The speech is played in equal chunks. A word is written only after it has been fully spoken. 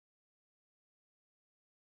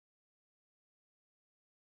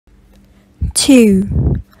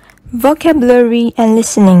2. Vocabulary and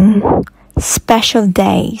listening. Special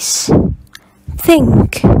days.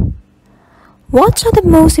 Think. What are the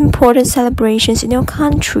most important celebrations in your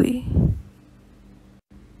country?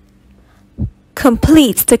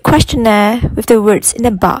 Complete the questionnaire with the words in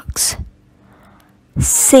the box.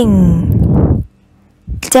 Sing,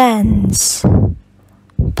 dance,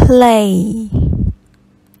 play,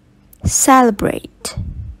 celebrate,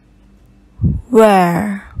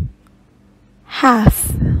 wear,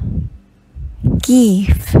 have,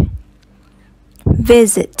 give,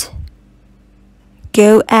 visit,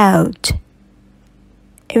 go out,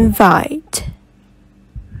 invite,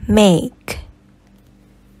 make.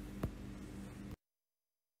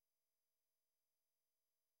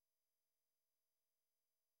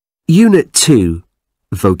 Unit 2.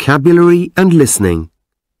 Vocabulary and Listening.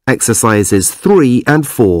 Exercises 3 and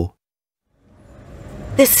 4.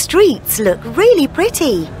 The streets look really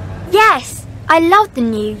pretty. Yes, I love the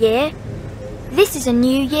New Year. This is a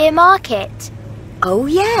New Year market. Oh,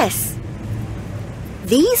 yes.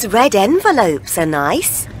 These red envelopes are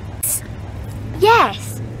nice.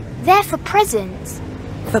 Yes, they're for presents.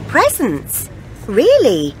 For presents?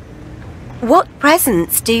 Really? What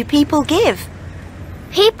presents do people give?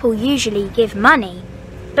 People usually give money,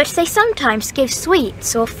 but they sometimes give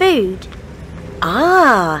sweets or food.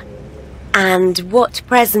 Ah, and what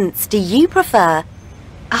presents do you prefer?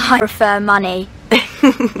 I prefer money.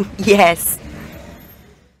 Yes.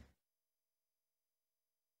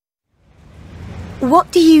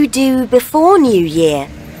 What do you do before New Year?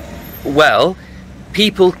 Well,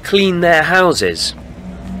 people clean their houses.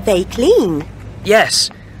 They clean? Yes,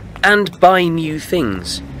 and buy new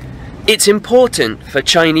things. It's important for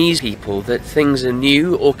Chinese people that things are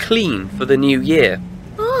new or clean for the new year.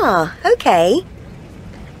 Ah, okay.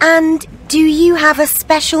 And do you have a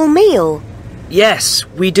special meal? Yes,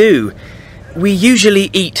 we do. We usually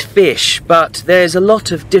eat fish, but there's a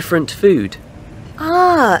lot of different food.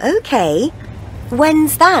 Ah, okay.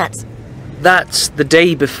 When's that? That's the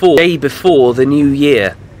day before the new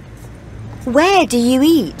year. Where do you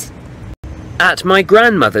eat? At my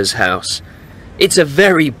grandmother's house. It's a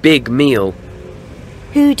very big meal.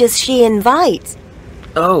 Who does she invite?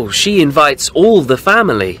 Oh, she invites all the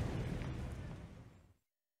family.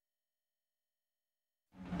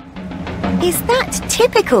 Is that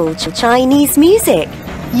typical Chinese music?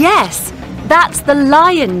 Yes, that's the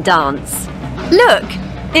lion dance. Look,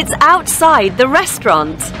 it's outside the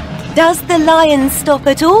restaurant. Does the lion stop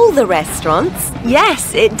at all the restaurants?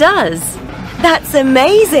 Yes, it does. That's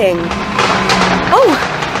amazing. Oh!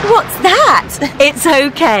 What's that? It's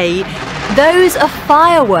okay. Those are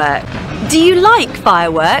fireworks. Do you like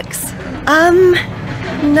fireworks?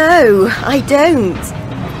 No, I don't.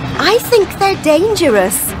 I think they're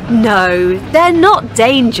dangerous. No, they're not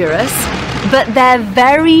dangerous, but they're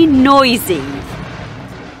very noisy.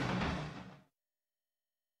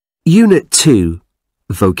 Unit 2.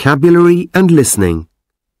 Vocabulary and Listening.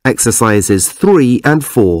 Exercises 3 and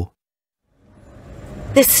 4.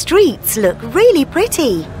 The streets look really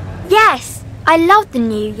pretty. Yes, I love the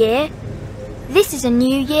New Year. This is a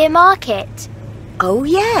New Year market. Oh,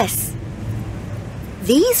 yes.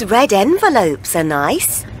 These red envelopes are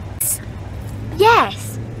nice.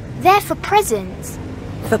 Yes, they're for presents.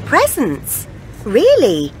 For presents?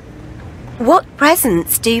 Really? What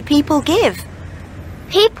presents do people give?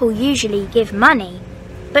 People usually give money,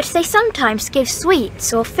 but they sometimes give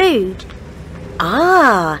sweets or food.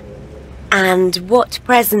 Ah, and what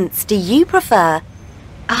presents do you prefer?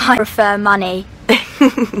 I prefer money.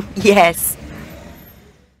 Yes.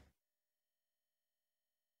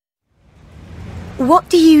 What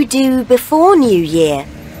do you do before New Year?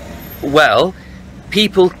 Well,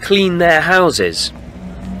 people clean their houses.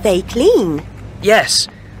 They clean? Yes,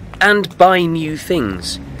 and buy new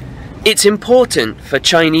things. It's important for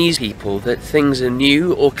Chinese people that things are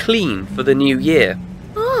new or clean for the new year.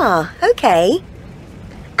 Ah, okay.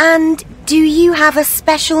 And do you have a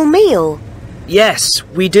special meal? Yes,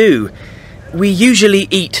 we do. We usually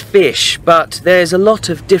eat fish, but there's a lot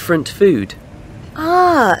of different food.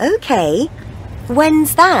 Ah, okay.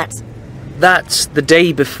 When's that? That's the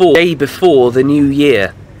day before the new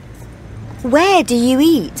year. Where do you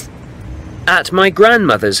eat? At my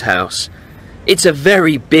grandmother's house. It's a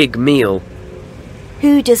very big meal.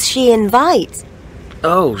 Who does she invite?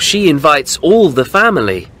 Oh, she invites all the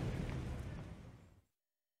family.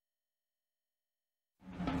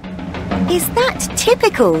 Is that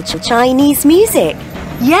typical Chinese music?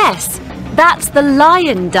 Yes, that's the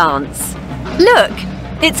lion dance. Look,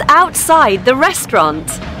 it's outside the restaurant.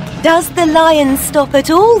 Does the lion stop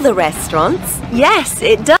at all the restaurants? Yes,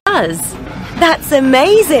 it does. That's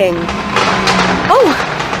amazing. Oh,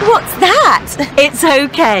 what's that? It's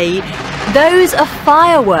okay. Those are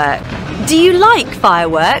fireworks. Do you like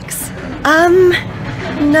fireworks?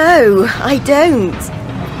 No, I don't.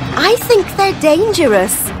 I think they're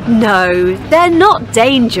dangerous. No, they're not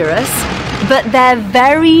dangerous, but they're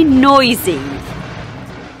very noisy.